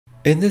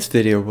In this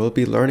video, we'll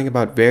be learning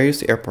about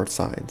various airport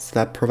signs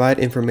that provide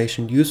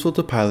information useful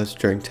to pilots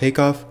during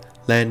takeoff,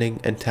 landing,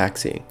 and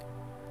taxiing.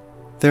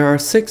 There are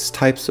 6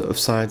 types of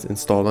signs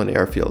installed on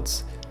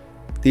airfields.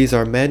 These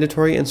are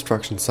mandatory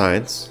instruction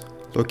signs,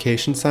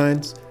 location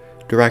signs,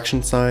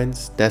 direction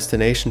signs,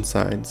 destination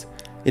signs,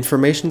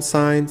 information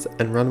signs,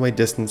 and runway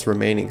distance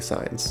remaining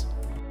signs.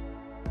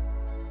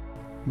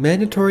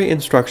 Mandatory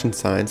instruction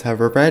signs have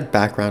a red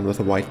background with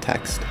a white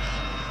text.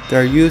 They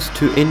are used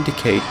to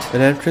indicate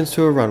an entrance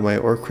to a runway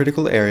or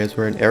critical areas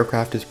where an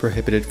aircraft is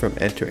prohibited from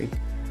entering.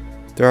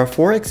 There are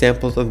 4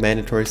 examples of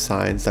mandatory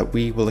signs that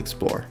we will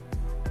explore.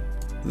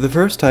 The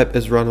first type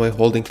is runway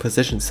holding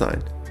position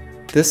sign.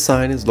 This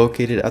sign is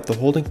located at the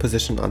holding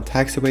position on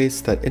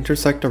taxiways that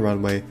intersect a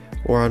runway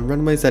or on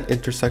runways that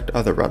intersect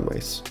other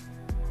runways.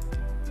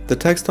 The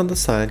text on the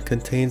sign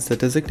contains the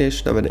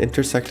designation of an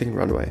intersecting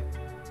runway.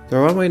 The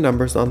runway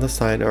numbers on the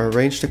sign are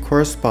arranged to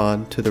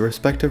correspond to the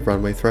respective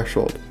runway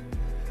threshold.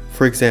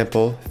 For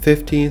example,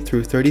 15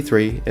 through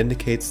 33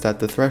 indicates that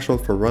the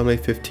threshold for runway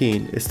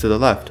 15 is to the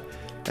left,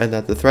 and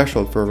that the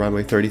threshold for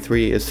runway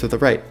 33 is to the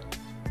right.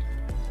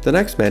 The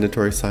next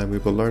mandatory sign we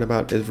will learn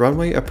about is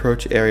runway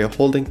approach area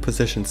holding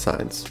position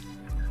signs.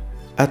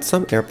 At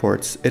some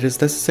airports, it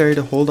is necessary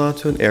to hold on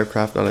to an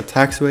aircraft on a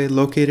taxiway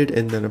located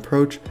in an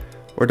approach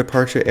or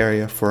departure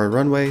area for a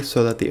runway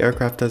so that the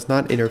aircraft does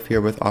not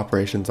interfere with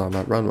operations on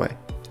that runway.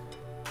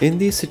 In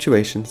these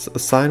situations, a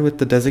sign with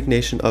the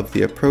designation of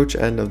the approach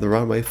end of the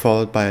runway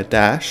followed by a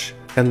dash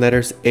and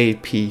letters A,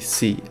 P,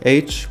 C,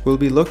 H will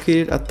be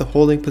located at the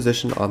holding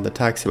position on the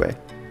taxiway.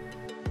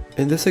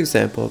 In this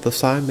example, the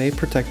sign may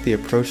protect the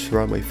approach to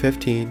runway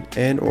 15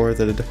 and/or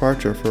the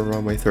departure for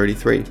runway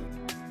 33.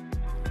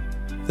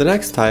 The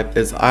next type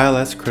is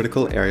ILS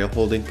critical area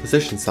holding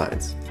position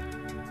signs.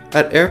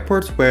 At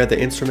airports where the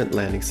instrument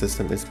landing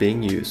system is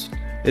being used,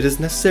 it is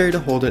necessary to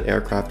hold an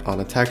aircraft on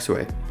a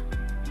taxiway.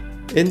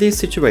 In these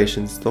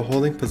situations, the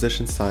holding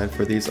position sign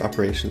for these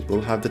operations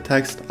will have the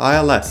text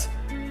ILS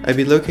and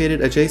be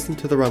located adjacent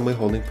to the runway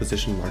holding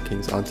position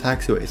markings on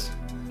taxiways.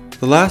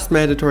 The last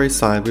mandatory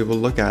sign we will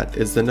look at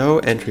is the no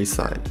entry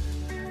sign.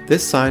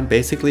 This sign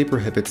basically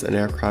prohibits an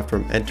aircraft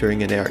from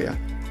entering an area.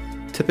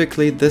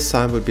 Typically, this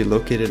sign would be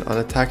located on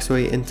a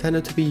taxiway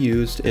intended to be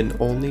used in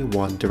only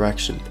one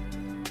direction,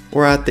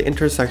 or at the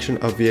intersection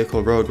of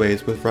vehicle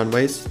roadways with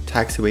runways,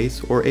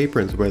 taxiways, or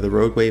aprons where the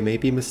roadway may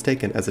be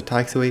mistaken as a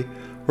taxiway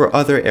or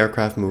other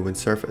aircraft movement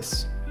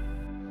surface.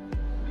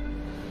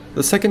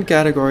 The second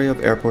category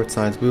of airport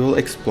signs we will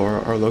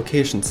explore are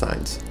location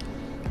signs.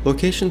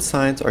 Location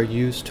signs are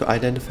used to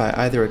identify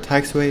either a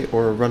taxiway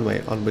or a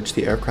runway on which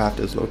the aircraft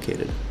is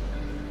located.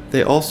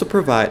 They also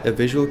provide a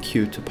visual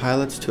cue to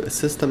pilots to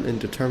assist them in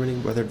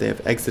determining whether they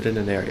have exited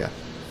an area.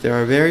 There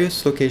are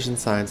various location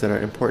signs that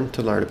are important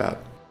to learn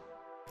about.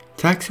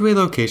 Taxiway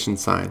location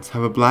signs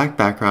have a black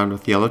background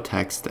with yellow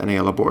text and a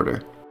yellow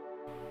border.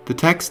 The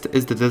text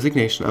is the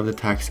designation of the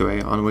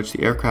taxiway on which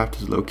the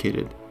aircraft is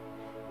located.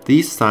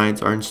 These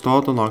signs are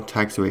installed along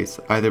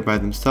taxiways either by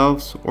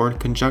themselves or in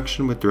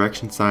conjunction with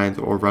direction signs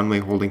or runway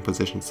holding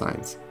position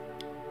signs.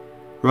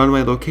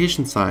 Runway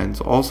location signs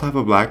also have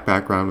a black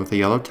background with a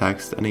yellow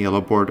text and a yellow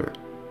border.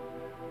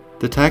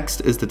 The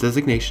text is the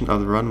designation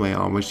of the runway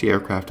on which the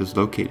aircraft is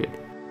located.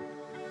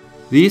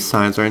 These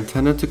signs are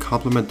intended to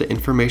complement the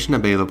information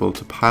available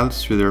to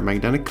pilots through their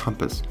magnetic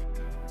compass,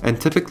 and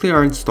typically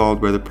are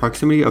installed where the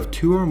proximity of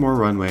 2 or more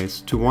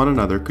runways to one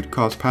another could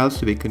cause pilots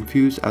to be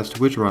confused as to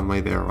which runway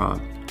they are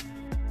on.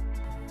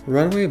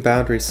 Runway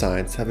boundary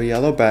signs have a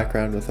yellow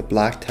background with a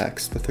black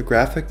text with a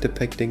graphic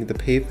depicting the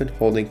pavement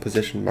holding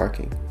position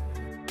marking.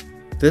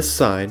 This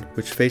sign,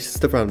 which faces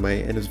the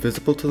runway and is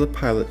visible to the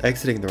pilot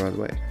exiting the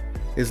runway,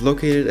 is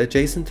located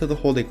adjacent to the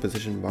holding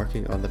position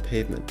marking on the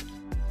pavement.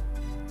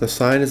 The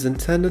sign is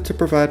intended to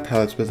provide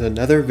pilots with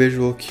another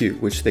visual cue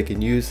which they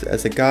can use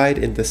as a guide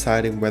in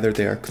deciding whether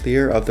they are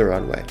clear of the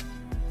runway.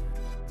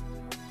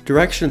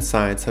 Direction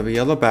signs have a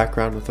yellow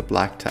background with a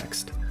black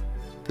text.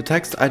 The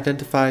text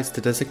identifies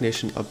the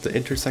designation of the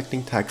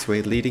intersecting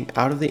taxiway leading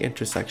out of the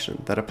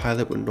intersection that a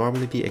pilot would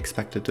normally be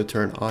expected to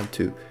turn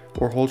onto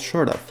or hold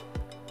short of.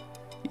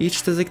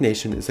 Each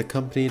designation is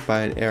accompanied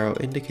by an arrow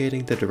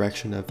indicating the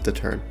direction of the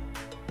turn.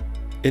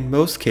 In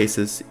most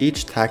cases,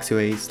 each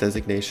taxiway's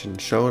designation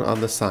shown on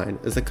the sign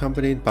is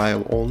accompanied by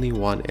only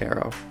one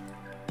arrow.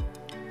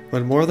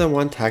 When more than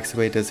one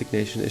taxiway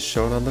designation is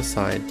shown on the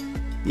sign,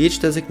 each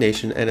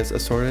designation and its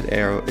assorted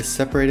arrow is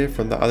separated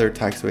from the other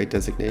taxiway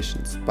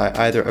designations by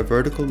either a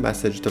vertical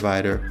message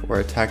divider or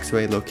a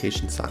taxiway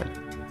location sign.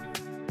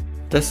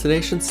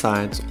 Destination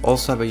signs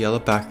also have a yellow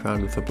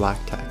background with a black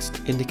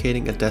text,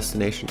 indicating a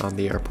destination on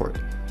the airport.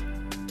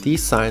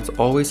 These signs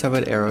always have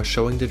an arrow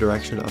showing the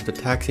direction of the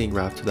taxiing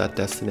route to that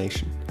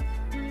destination.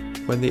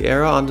 When the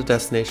arrow on the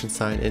destination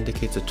sign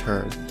indicates a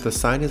turn, the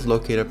sign is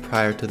located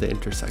prior to the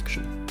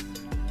intersection.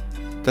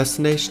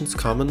 Destinations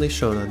commonly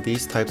shown on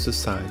these types of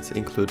signs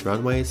include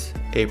runways,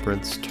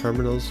 aprons,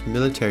 terminals,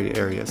 military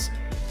areas,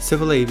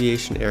 civil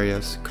aviation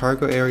areas,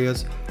 cargo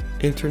areas,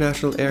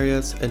 international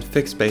areas, and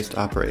fixed-based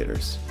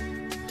operators.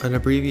 An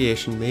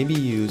abbreviation may be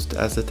used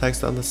as the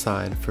text on the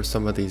sign for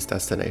some of these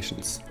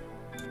destinations.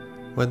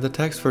 When the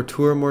text for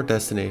two or more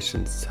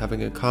destinations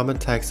having a common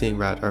taxiing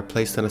route are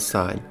placed on a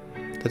sign,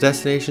 the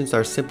destinations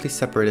are simply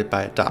separated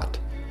by a dot,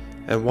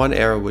 and one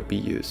arrow would be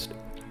used.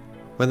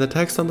 When the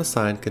text on the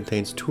sign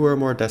contains two or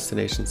more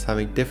destinations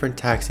having different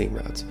taxiing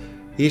routes,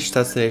 each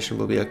destination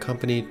will be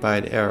accompanied by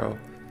an arrow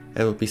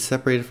and will be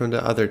separated from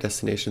the other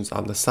destinations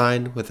on the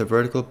sign with a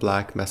vertical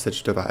black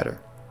message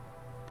divider.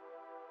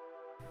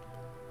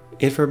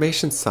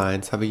 Information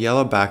signs have a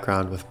yellow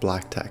background with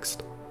black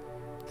text.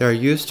 They are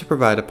used to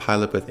provide a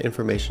pilot with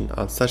information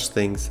on such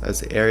things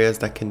as areas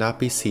that cannot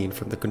be seen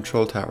from the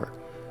control tower,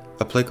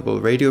 applicable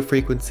radio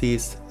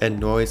frequencies, and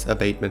noise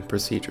abatement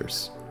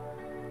procedures.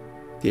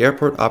 The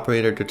airport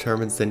operator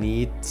determines the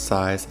need,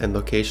 size, and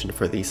location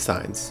for these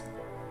signs.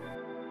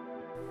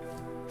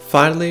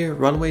 Finally,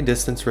 runway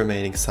distance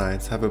remaining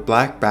signs have a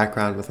black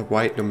background with a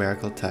white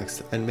numerical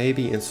text and may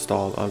be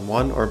installed on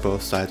one or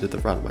both sides of the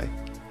runway.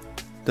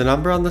 The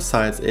number on the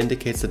signs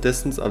indicates the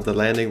distance of the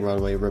landing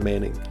runway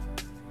remaining.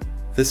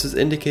 This is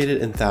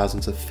indicated in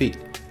thousands of feet.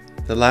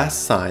 The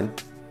last sign,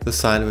 the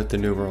sign with the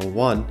numeral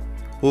 1,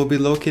 will be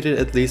located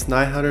at least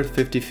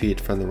 950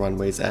 feet from the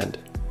runway's end.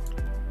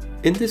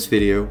 In this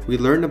video, we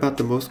learned about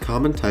the most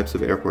common types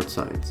of airport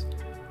signs.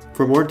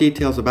 For more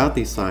details about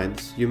these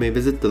signs, you may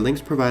visit the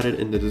links provided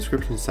in the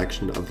description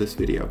section of this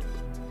video.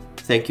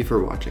 Thank you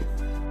for watching.